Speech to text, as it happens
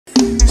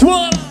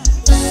Bora!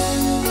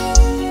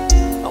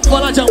 Vamos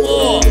falar de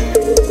amor.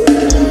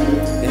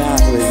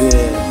 Obrigado,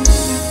 bebê.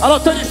 Alô,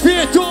 Tony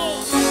Fito.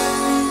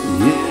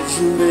 E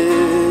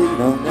jurei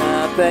não me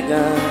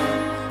apegar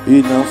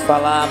e não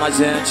falar mais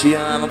eu te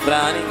amo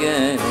pra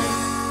ninguém.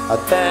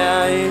 Até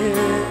aí,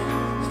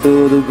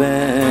 tudo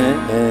bem.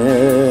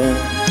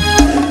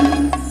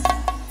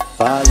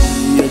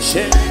 Aí eu te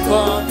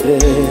encontrei,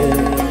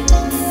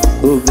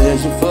 o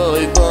beijo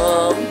foi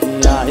bom,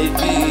 me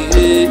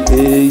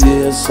arrepiei,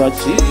 eu só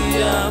te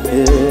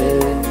amei.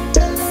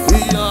 E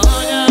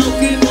olha o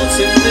que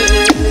você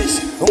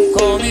fez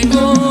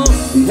comigo.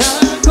 E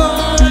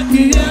agora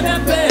que eu me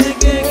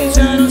apeguei, que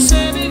já não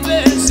sei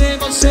viver sem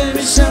você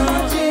me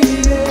chama de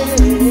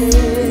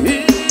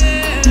rei.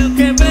 E eu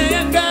quebrei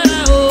a cara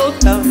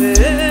outra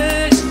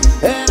vez,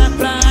 era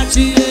pra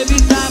te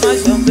evitar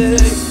mais uma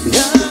vez. E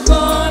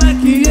agora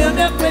que eu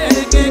me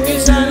apeguei, que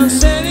já não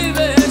sei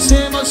viver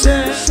sem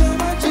você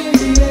chama de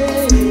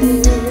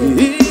rei.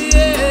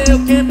 E eu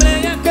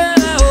quebrei a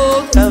cara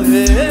outra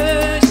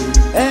vez,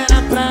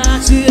 era pra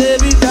te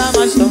evitar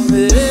mais uma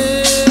vez.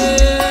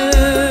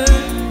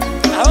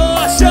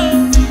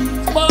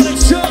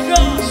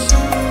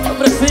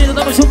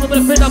 Tamo junto,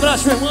 prefeito,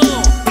 abraço, meu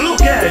irmão.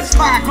 Lucas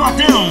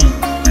Pagodão.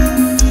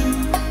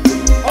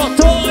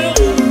 Antônio,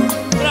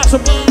 abraço,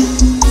 pão.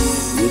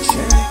 Eu te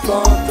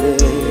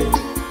encontrei,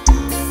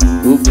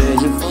 o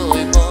beijo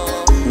foi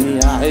bom, me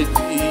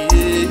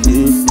arrepiei, te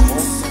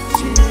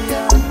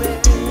amei.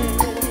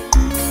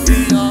 E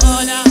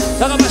olha,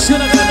 joga a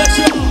baixura,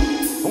 agradece,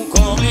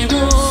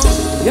 comigo.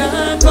 E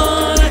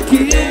agora que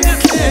eu me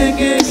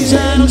peguei, que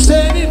já não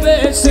sei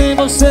viver sem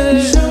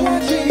você chama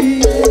de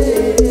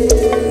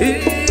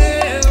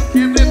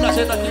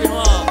aqui,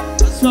 irmão,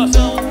 a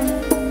situação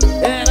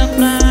era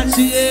pra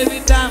te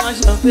evitar mais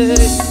uma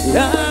vez. E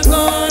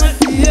agora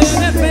que eu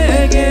me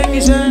peguei,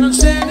 que já não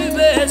sei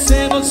viver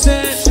sem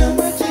você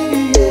chama de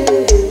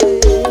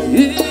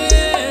e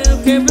eu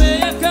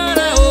quebrei a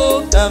cara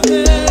outra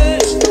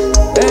vez,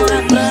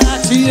 era pra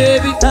te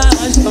evitar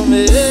mais uma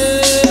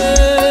vez.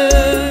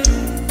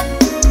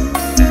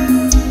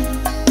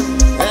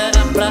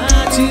 Era pra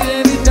te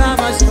evitar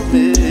mais uma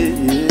vez.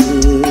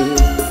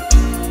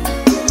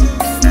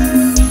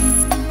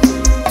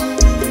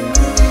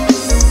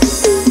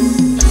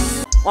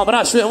 Um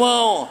abraço,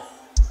 irmão.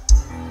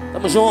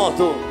 Tamo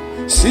junto.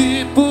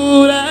 Se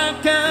por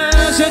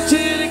acaso eu te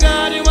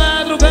ligar de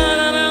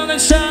madrugada, não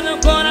deixar meu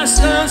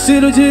coração se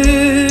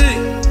iludir.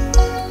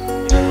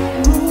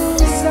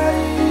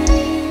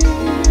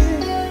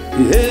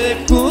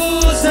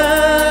 Recusa,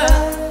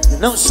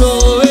 não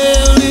sou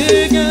eu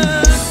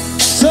ligando,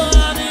 só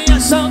a minha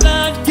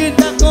saudade que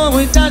tá com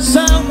muita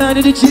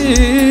saudade de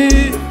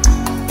ti.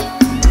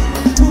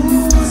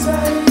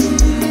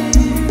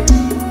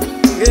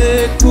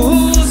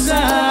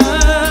 Recusa,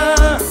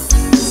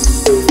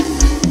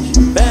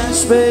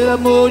 peço pelo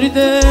amor de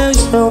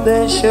Deus, não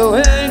deixa eu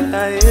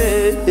recair.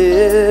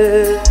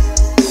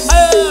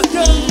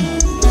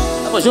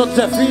 Tamo junto,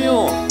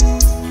 Zefinho.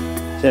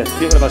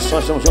 Zefinho,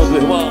 gravações, tamo junto,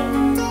 meu irmão.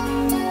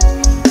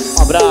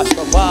 Um abraço,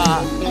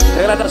 papai.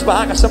 Galera das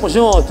barracas, tamo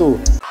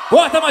junto.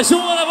 Bota mais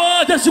uma,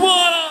 levanta,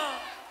 simbora.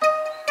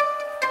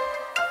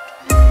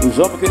 Os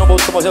homens que não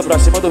botam mais pra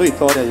cima do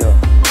Vitória aí, ó.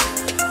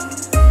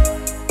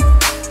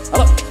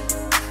 Alô.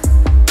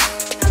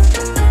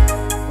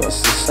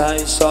 Você sai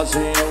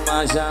sozinho,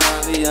 mas a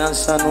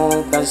aliança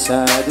nunca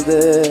sai do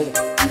dedo.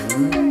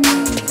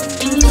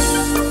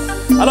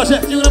 Alô,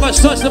 Jefinho,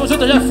 gravações, tamo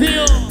junto,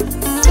 Jefinho.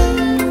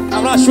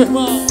 Abraço,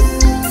 irmão.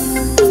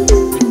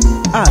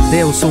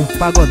 Adelson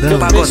Pagodão.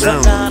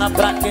 Pagodão. Cara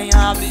pra quem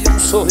abre um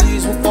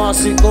sorriso com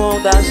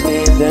segundas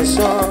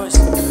intenções.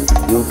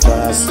 Eu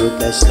faço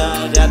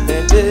questão de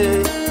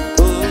atender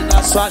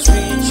todas suas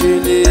 20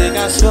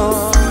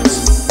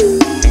 ligações.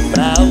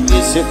 Pra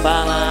ouvir você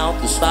falar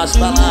alto, suas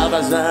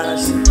palavras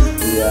antes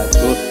e a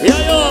cor. E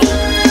aí, ó?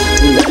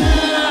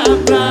 Era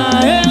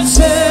pra eu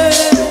ser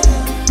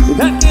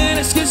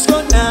daqueles que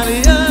escolhem a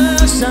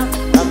aliança.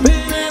 A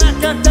primeira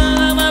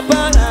cantada vai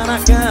parar na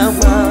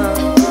cama.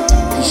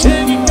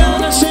 Chega em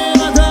casa,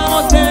 chama da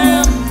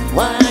motel,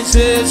 mas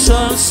eu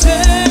só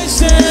sei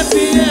ser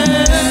fiel.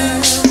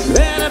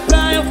 Era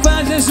pra eu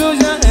fazer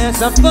suja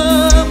essa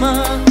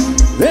fama.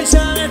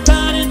 Veja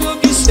metade do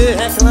que cê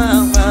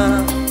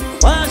reclama.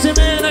 Faz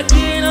emenda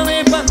que não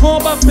limpa com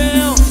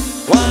papel,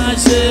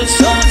 mas eu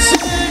só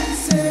sei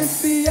ser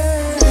fiel.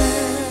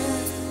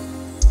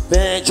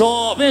 Vem,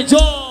 John, vem,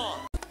 John.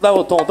 Dá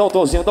o tom, dá o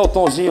tomzinho, dá o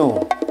tomzinho.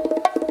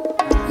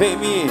 Vem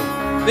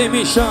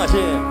me, chante.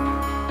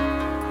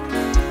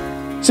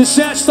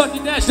 Sucesso, Toque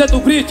Dez, Zé do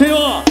Brito, hein,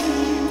 ó.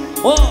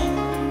 Ó.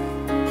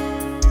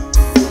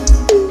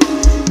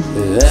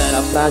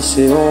 Era pra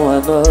ser uma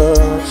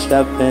noite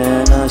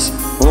apenas,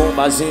 um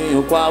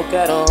barzinho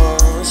qualquer,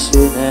 um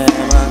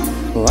cinema.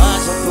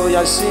 Mas não foi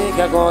assim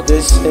que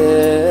aconteceu.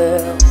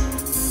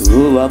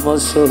 O amor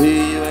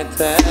sorriu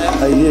entre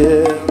ela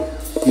e eu.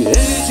 Quem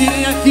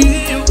diria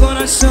que o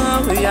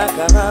coração ia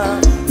calar,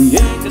 e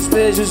entre os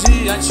beijos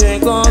ia te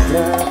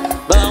encontrar.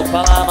 Não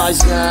falar mais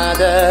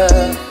nada,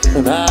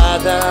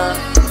 nada.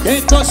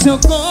 Quem torceu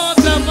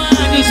contra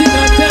vai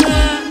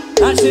desidratar.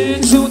 A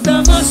gente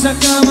junta nossa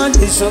cama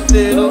de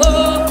solteiro.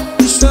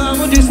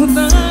 Estamos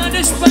disputando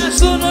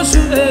espaço no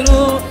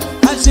chuveiro.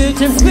 A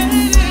gente é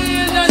feliz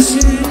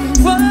assim.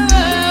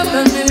 Fala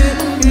pra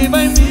mim e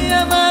vai me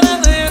amar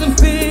além do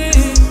fim.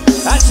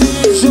 A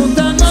gente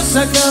junta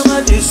nossa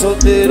cama de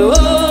solteiro.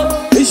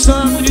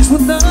 Estamos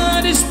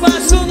disputando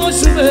espaço no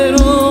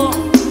chuveiro.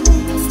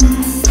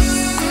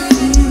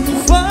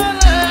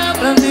 Fala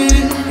pra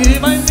mim e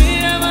vai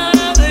me amar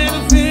além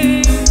do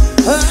fim.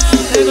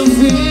 Além do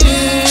fim.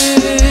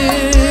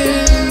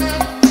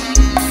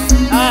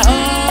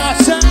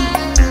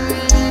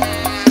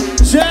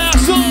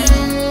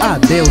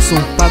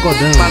 𝗩𝗜𝗡𝗗𝗄𝗢,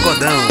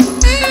 Pagodão.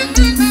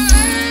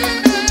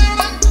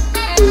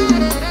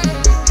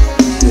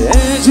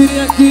 Quem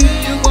diria que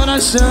o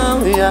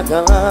coração ia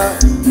calar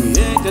e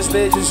entre os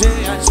beijos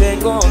ia te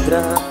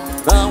encontrar.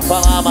 Não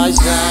falar mais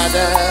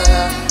nada.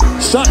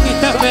 Só quem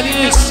tá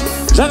feliz,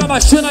 joga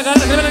baixinho na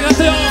galera, galera,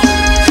 galera.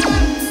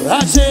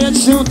 A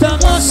gente junta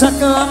nossa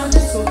cama de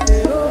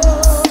solteiro.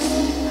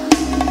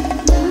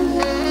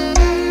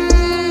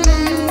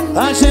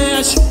 A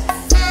gente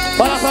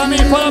fala pra mim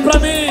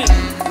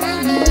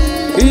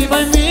e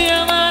vai me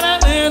amar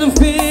além do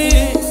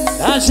fim.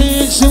 A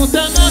gente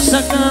junta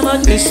nossa cama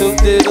de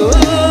solteiro.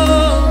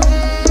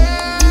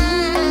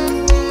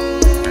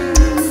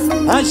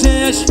 A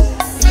gente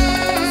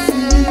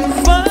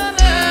fala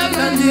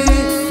pra mim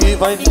e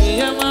vai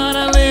me amar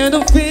além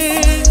do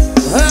fim.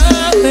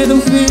 Além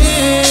do fim.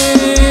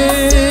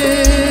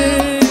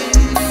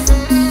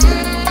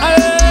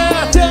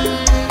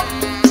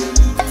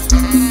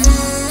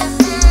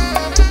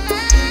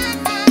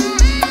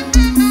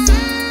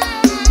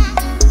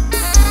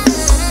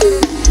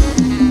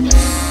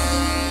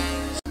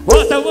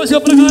 Bota a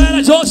música pra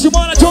galera, John,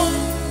 Simona, John.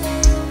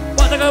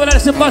 Bota a galera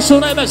se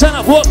apaixonar e beijar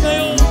na boca,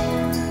 hein?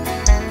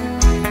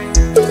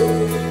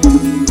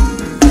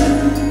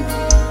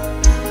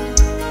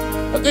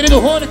 Meu querido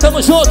Rony, tamo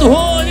junto,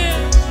 Rony.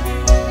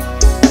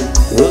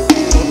 Todo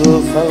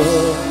mundo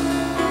falou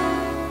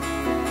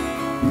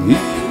e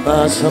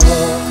nosso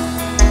amor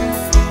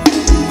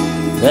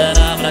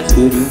era pra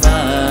ser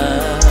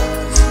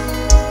demais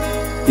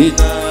e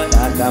não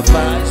era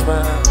capaz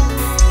mais.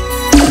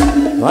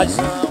 Nós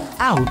não.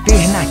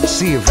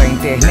 Alternativa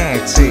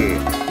Internet.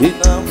 E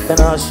não quer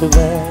nosso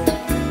bem.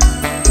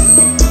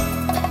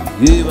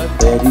 E vai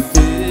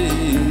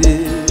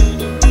perder.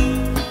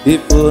 E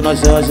por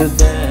nós hoje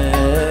tem.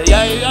 E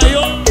aí,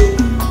 ó.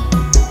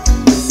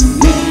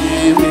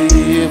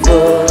 E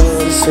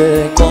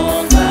você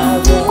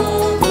contravando.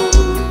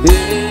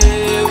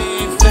 Eu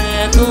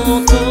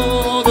enfrento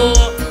tudo.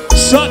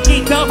 Só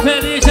quem tá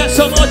feliz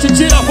essa noite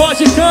tira a voz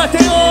e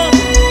canta, hein, ó.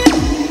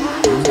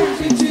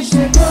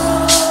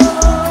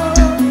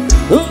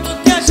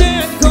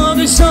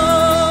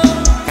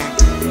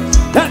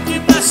 Daqui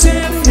pra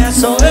sempre é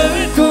só eu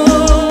e tu,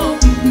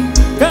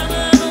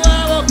 calando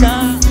a boca.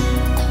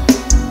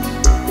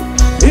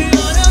 E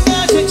olha onde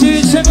a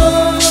gente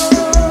chegou.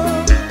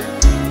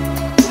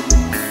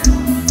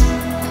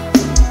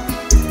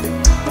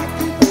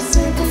 Daqui pra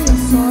sempre é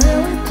só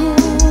eu e tu,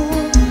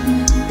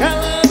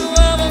 calando a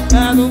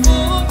boca do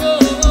mundo.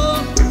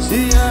 Te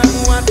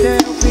amo até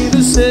o fim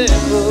dos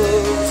séculos.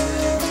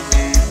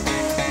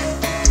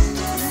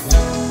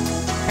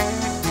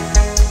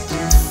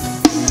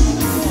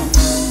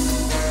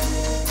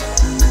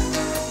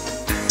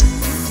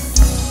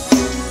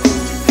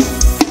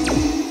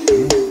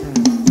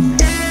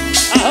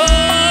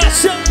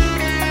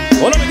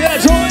 O nome dele é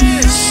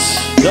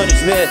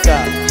Jones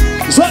Meta.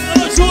 Joga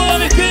no João,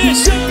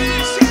 Christian.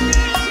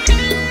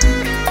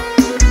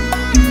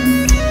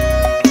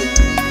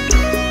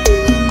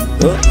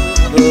 Todo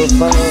mundo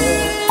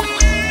falou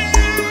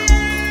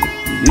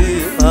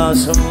e o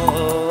nosso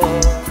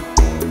amor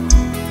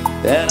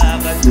era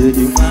pra ser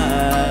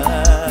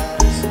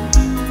demais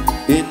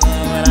e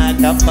não era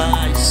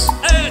capaz.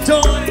 É,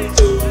 Jones.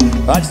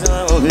 Pode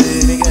não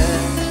ouvir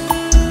ninguém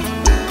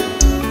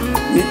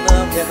e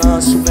não quer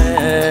nosso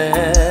bem.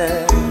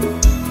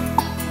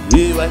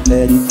 E vai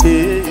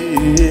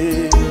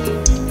perder.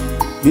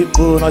 E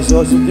por nós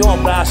hoje dê um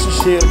abraço e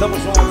cheiro, tamo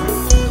junto.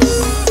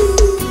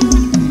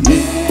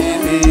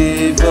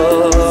 E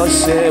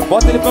você,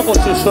 bota ele pra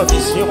você, só aqui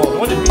em cima,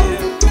 onde vir.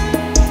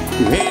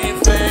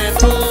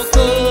 Enfrento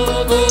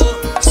tudo,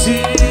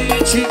 se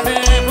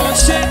tiver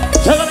você.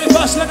 Joga lá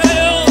embaixo, né,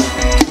 galera?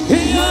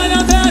 E olha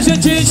onde a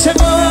gente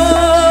chegou.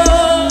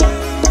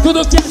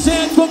 Tudo que a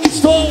gente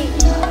conquistou,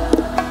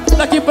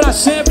 daqui pra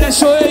sempre é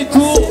só eu e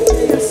tu.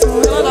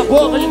 Cala na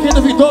boca de quem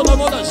duvidou do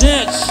amor da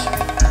gente.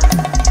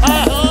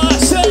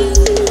 Arrocha.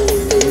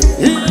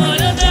 E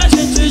olha onde a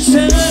gente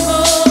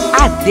chegou.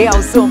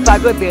 𝗩𝗜𝗡𝗗𝗄𝗢,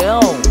 Pagodão,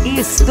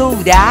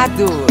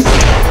 estourado.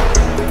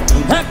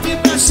 Aqui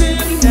pra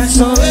sempre é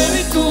só eu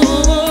e tu,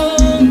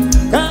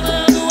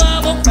 calando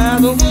a boca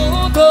do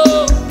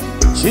mundo.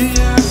 Te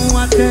amo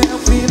até o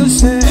fim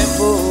dos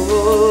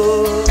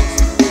tempos.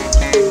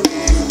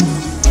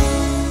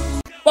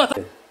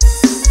 Bota.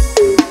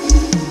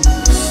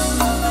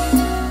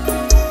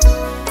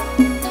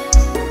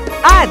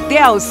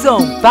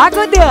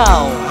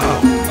 𝗩𝗜𝗡𝗗𝗡𝗗𝗢.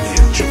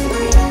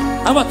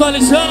 Vamos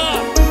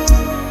atualizar.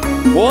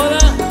 Bora.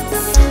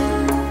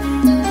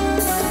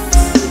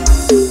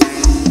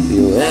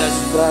 Eu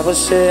rezo pra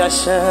você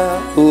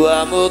achar o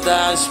amor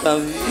da sua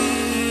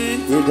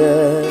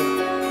vida,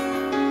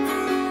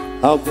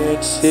 alguém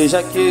que seja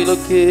aquilo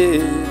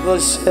que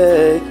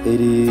você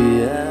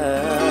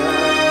queria,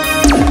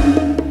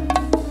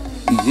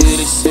 e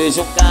ele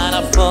seja um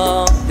cara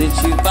forte e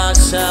te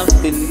faça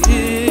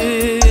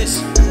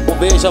feliz. Um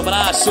beijo,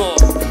 abraço.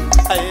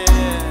 Aê.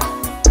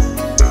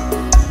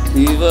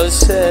 E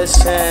você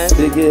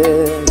sempre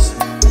quis.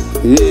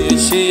 Eu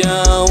te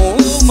amo,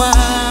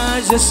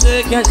 mas eu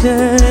sei que a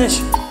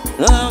gente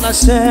não dá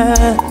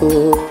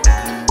certo.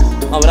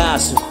 Um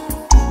abraço.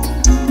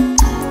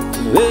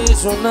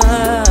 Mesmo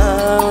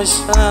não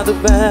estando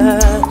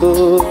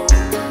perto,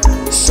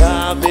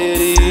 saber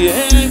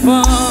ir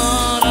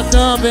embora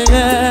também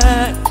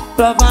é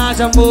prova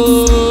de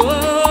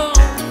amor.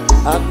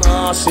 A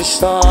nossa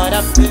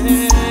história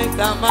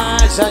fica,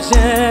 mas a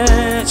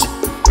gente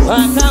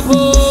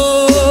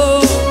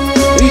acabou.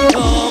 E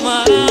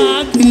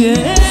tomara que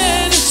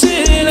ele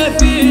te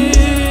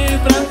leve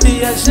pra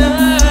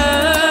viajar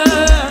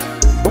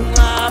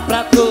lá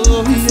pra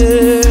Torre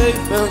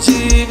Eiffel,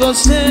 onde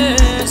você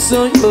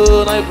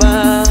sonhou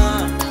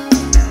noivar,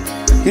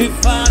 e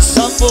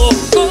faça amor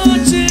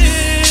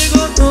contigo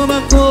no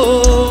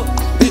banco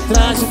e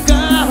traz um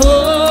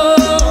carro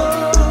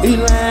e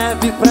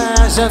leve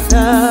pra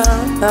jantar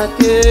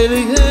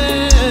naquele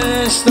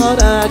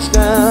restaurante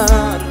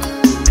caro.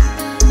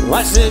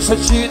 Mas deixa eu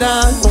te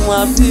dar um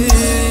aviso,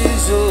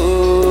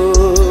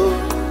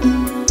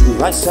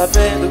 vai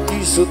sabendo que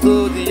isso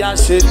tudo ia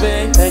ser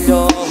bem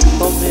melhor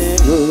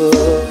comigo.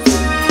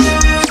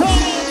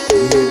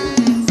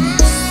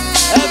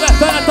 É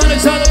verdade,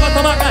 atualizado pra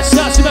tomar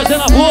cachaça e beijar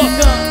na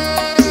boca.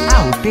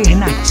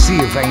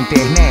 Alternativa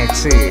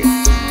Internet.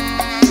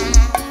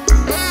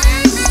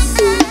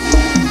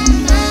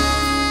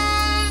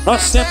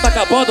 Nosso tempo tá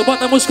acabando,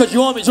 bota a música de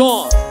homem,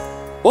 John.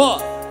 Ó.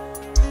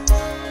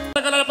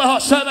 A galera pra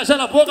rochar e beijar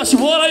na boca, se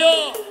bora aí,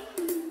 ó.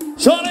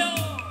 Chora aí, ó.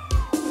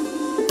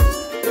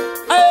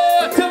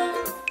 Aê, tchau.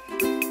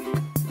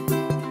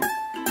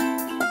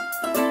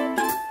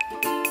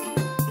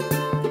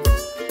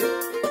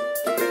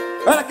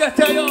 Olha que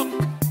tem aí, ó.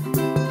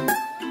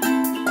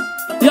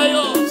 E aí,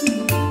 ó.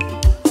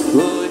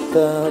 Foi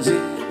tão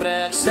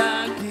depressa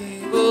que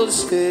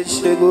você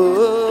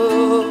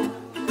chegou,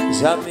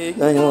 já me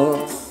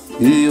ganhou,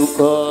 e o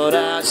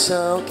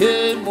coração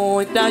que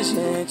muita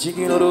gente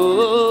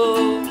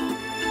ignorou,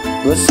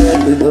 você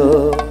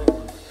cuidou.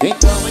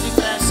 Então é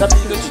depressa,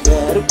 amiga, eu te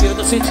quero. O que eu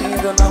tô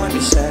sentindo não é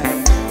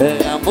mistério,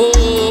 é amor.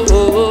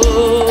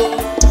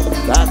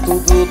 Tá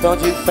tudo tão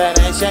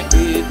diferente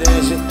aqui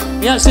dentro.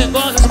 Minhas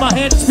negócios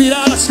marrentas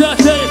inspiradas,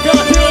 cante aí,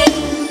 cante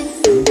aí.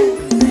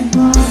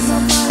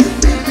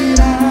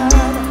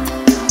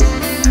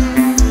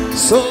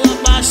 Sou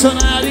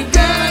apaixonado em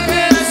cada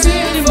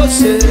pedacinho de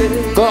você.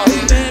 Corre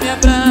bem, me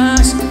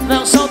abraça,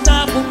 não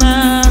solta por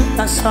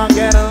nada, só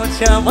quero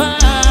te amar.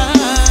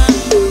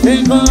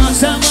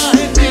 Encosta,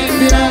 morre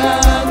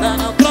inspirada,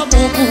 não troco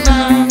por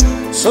nada.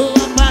 Sou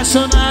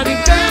apaixonado em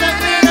cada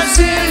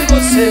pedacinho de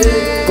você.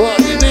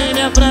 Corre bem,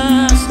 me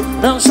abraça,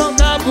 não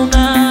solta por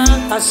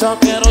nada, só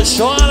quero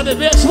chorar,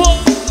 bebê,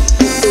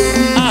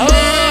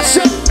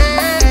 Arrocha.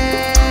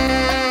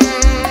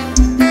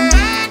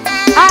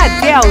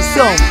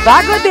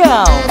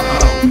 𝗩𝗜𝗡𝗗𝗙𝗡𝗗𝗢.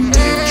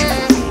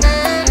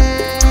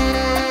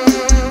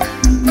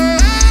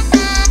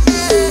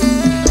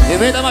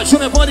 Emenda mais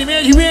uma, é bom de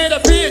emenda,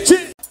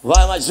 Pete.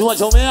 Vai mais uma,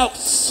 João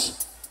Melks.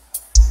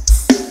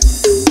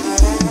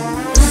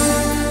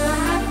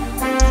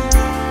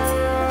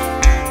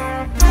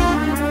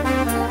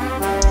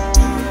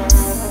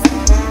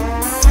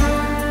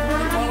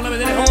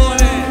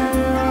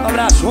 Um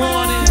abraço,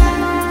 Rony.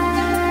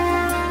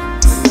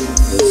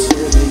 Você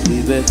me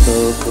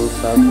libertou, por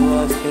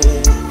favor,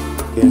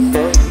 quem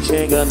foi que te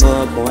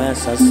enganou com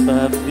essas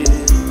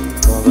fanfics?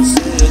 Com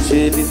você eu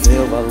tive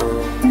meu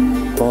valor,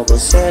 com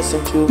você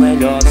senti o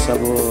melhor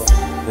sabor,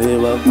 meu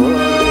amor.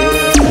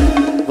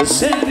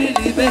 Você me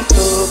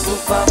libertou, por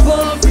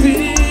favor,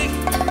 fique.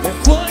 Quem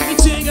foi que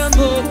te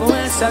enganou com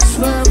essas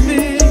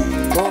fanfics?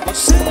 Com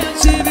você eu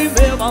tive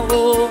meu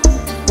valor,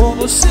 com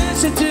você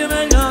senti o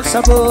melhor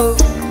sabor,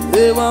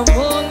 meu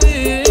amor.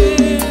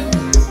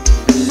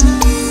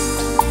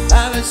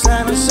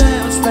 Sai no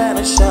céu, os pés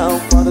no chão.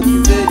 Quando te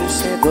vejo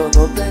sinto,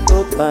 não tem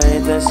culpa a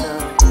intenção.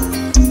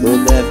 Tô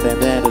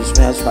defendendo os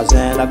meus,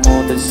 fazendo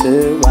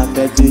acontecer.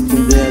 Acredito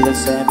em Deus,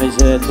 esse é meu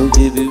jeito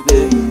de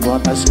viver.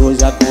 Quantas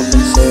coisas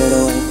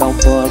aconteceram em tão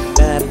pouco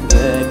tempo,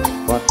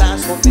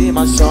 quantas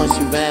confirmações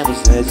tivemos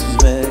nesses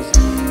meses.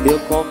 Eu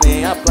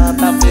comi a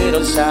planta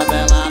verde,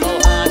 chavela no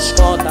rancho,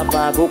 conta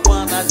pago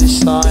quantas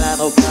histórias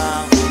no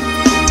carro.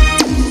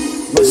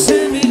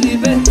 Você me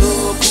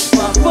libertou, por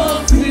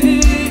favor,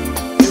 filho.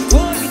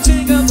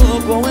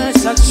 Com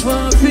essas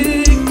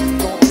fanfics,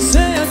 com você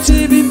eu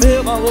tive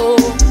meu valor,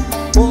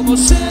 com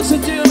você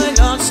senti o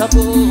melhor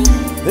sabor,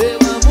 meu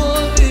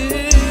amor.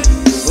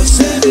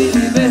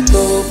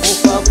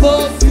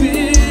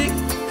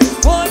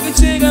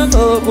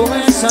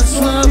 essa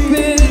sua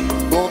vida.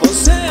 Com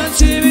você eu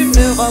tive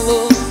meu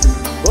valor,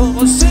 com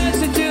você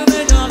senti o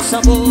melhor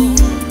sabor.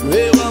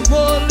 Meu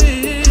amor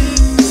lindo,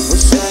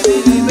 você me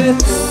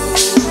libertou.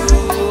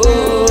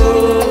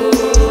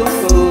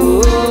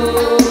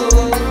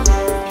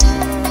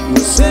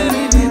 Você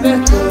me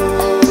libertou.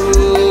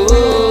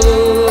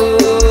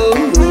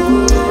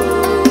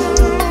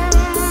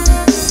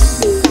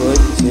 Foi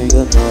que te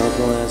enganou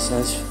com essa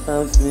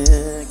chave.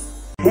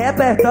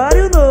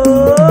 Repertório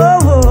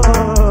novo.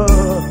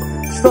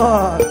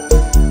 Stop.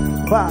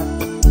 Vai.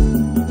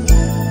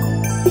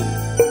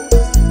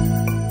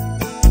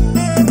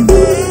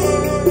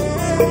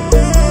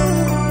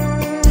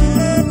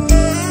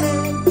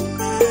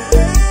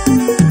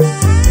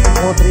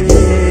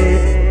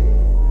 Encontrei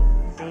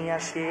linha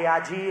cheia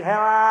de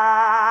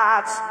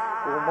relatos,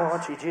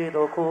 monte de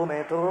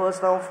documentos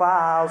tão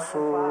falsos.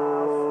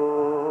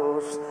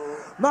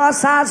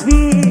 Nossas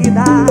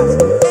vidas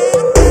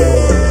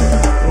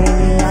em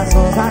minhas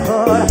mãos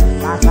agora,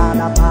 a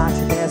cada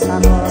parte dessa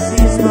nossa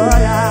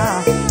história.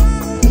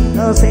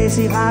 Não sei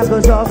se rasgo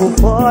ou jogo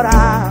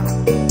fora.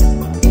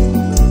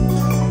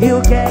 E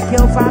o que é que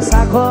eu faço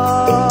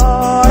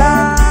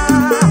agora?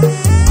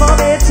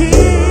 Cometi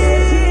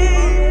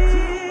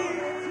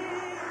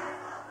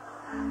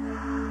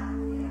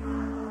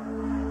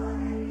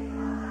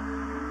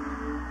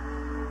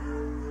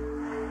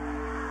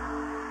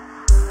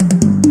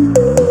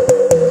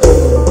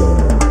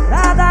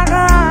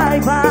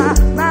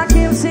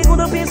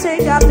pensei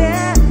que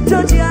até te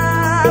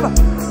odiava.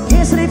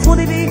 Entrei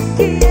fundo e vi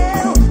que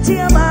eu te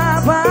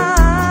amava.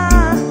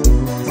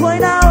 Foi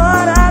na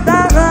hora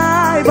da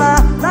raiva,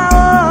 na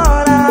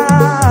hora.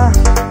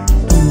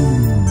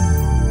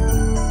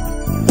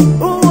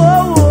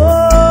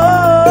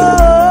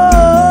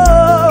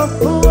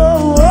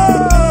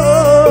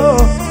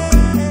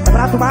 É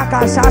pra tomar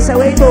cachaça, eu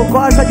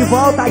𝗖𝗔𝗡𝗗𝗅 de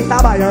volta a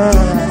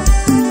Itabaiana.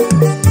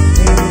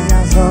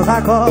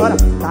 Agora,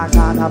 a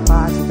cada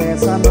parte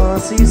dessa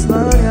nossa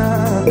história.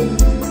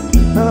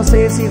 Não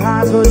sei se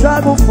rasgo ou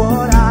jogo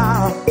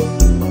fora.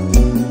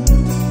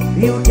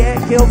 E o que é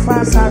que eu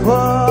faço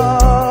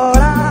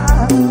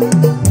agora?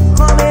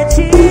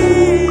 Cometi.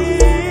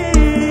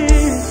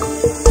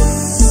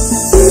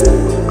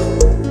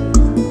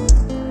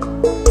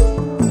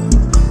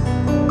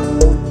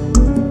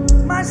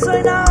 Mas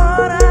foi na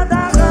hora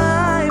da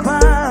raiva.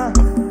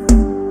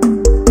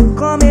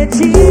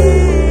 Cometi.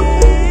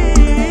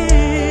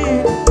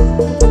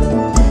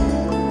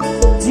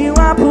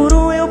 Por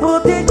um eu vou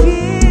ter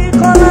que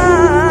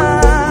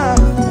colar.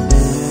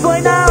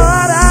 Foi na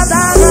hora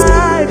da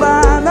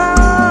raiva, na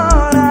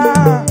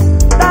hora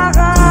da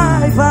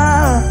raiva.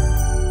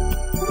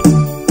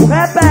 O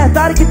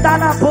repertório que tá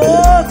na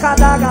boca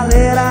da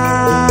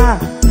galera.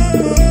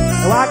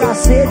 É o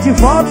HC de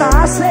volta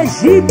a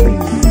Sergipe.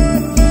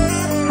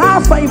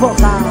 Rafa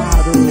invocado.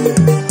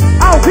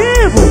 Ao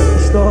vivo,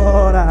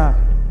 estoura.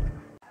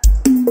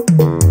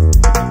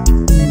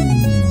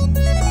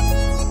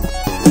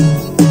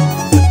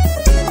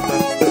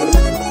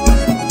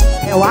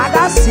 É o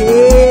HC.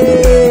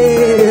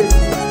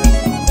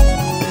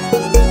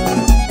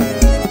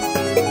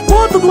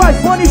 Ponto do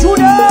iPhone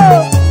Júnior.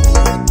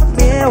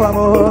 Meu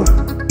amor,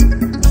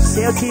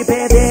 se eu te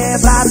perder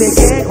pra ter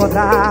que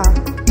encontrar,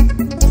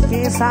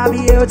 quem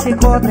sabe eu te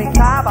encontro em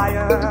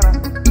Itabaiana.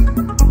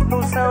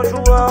 No São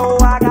João o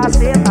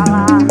HC tá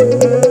lá.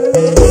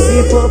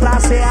 Se for pra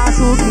ser,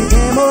 acho que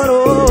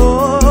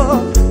demorou.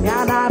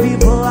 Minha nave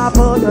voa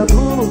por tanto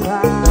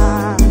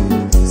lugar.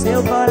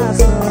 Seu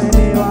coração é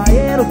meu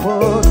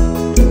aeroporto.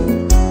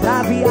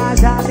 Pra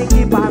viajar tem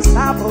que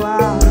passar por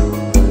lá.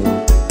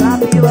 Pra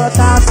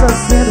pilotar só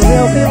sendo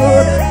meu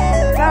piloto.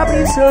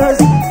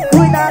 Caprichoso,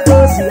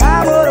 cuidadoso e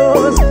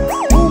amoroso.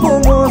 Um bom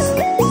moço,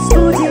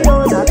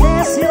 estudioso,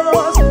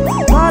 atencioso,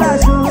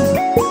 corajoso,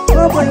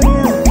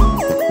 companheiro.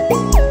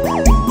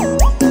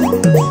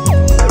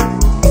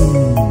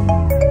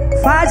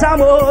 Faz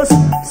almoço,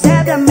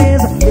 serve a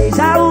mesa,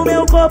 beija o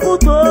meu corpo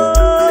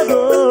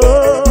todo.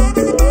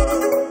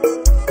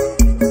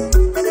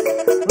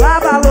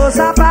 Lava a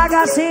louça,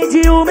 apaga,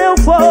 acende o meu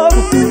fogo.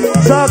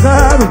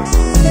 Jogando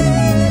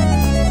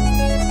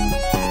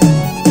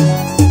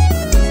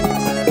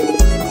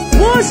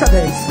puxa,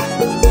 10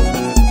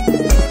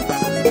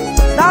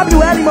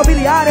 WL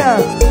Imobiliária.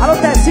 Alô,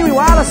 Tessil e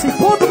Wallace,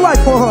 ponto do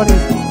iPhone.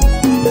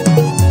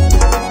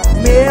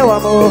 Meu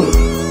amor,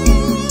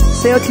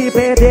 se eu te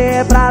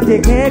perder pra ter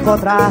que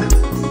encontrar,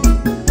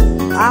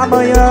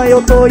 amanhã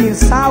eu tô em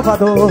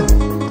Salvador.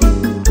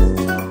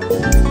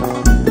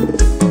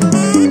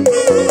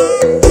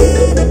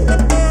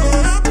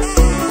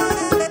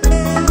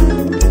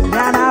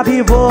 Minha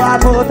nave voa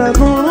por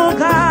tanto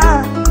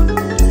lugar.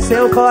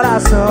 Seu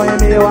coração é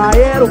meu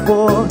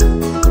aeroporto.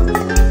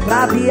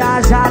 Pra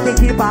viajar tem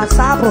que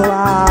passar por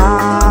lá.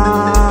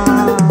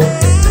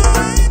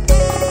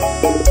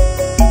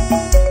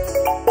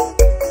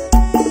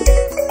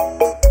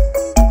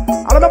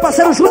 Alô, meu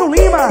parceiro Júnior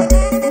Lima,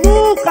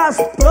 Lucas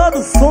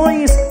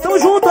Produções, tamo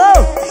junto!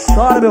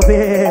 Chora, meu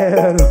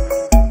filho.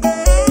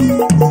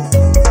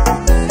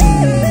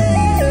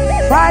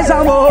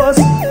 amor,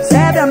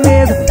 serve a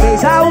mesa,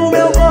 beija o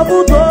meu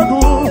corpo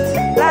todo,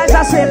 traz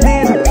a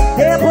cerveja,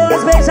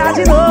 depois beija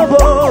de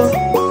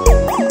novo.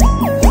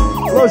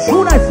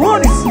 Loju no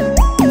iPhones.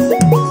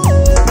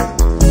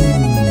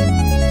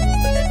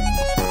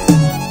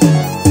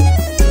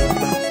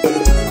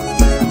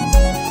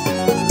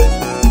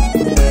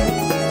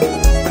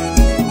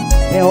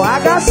 É o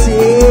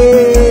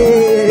HC.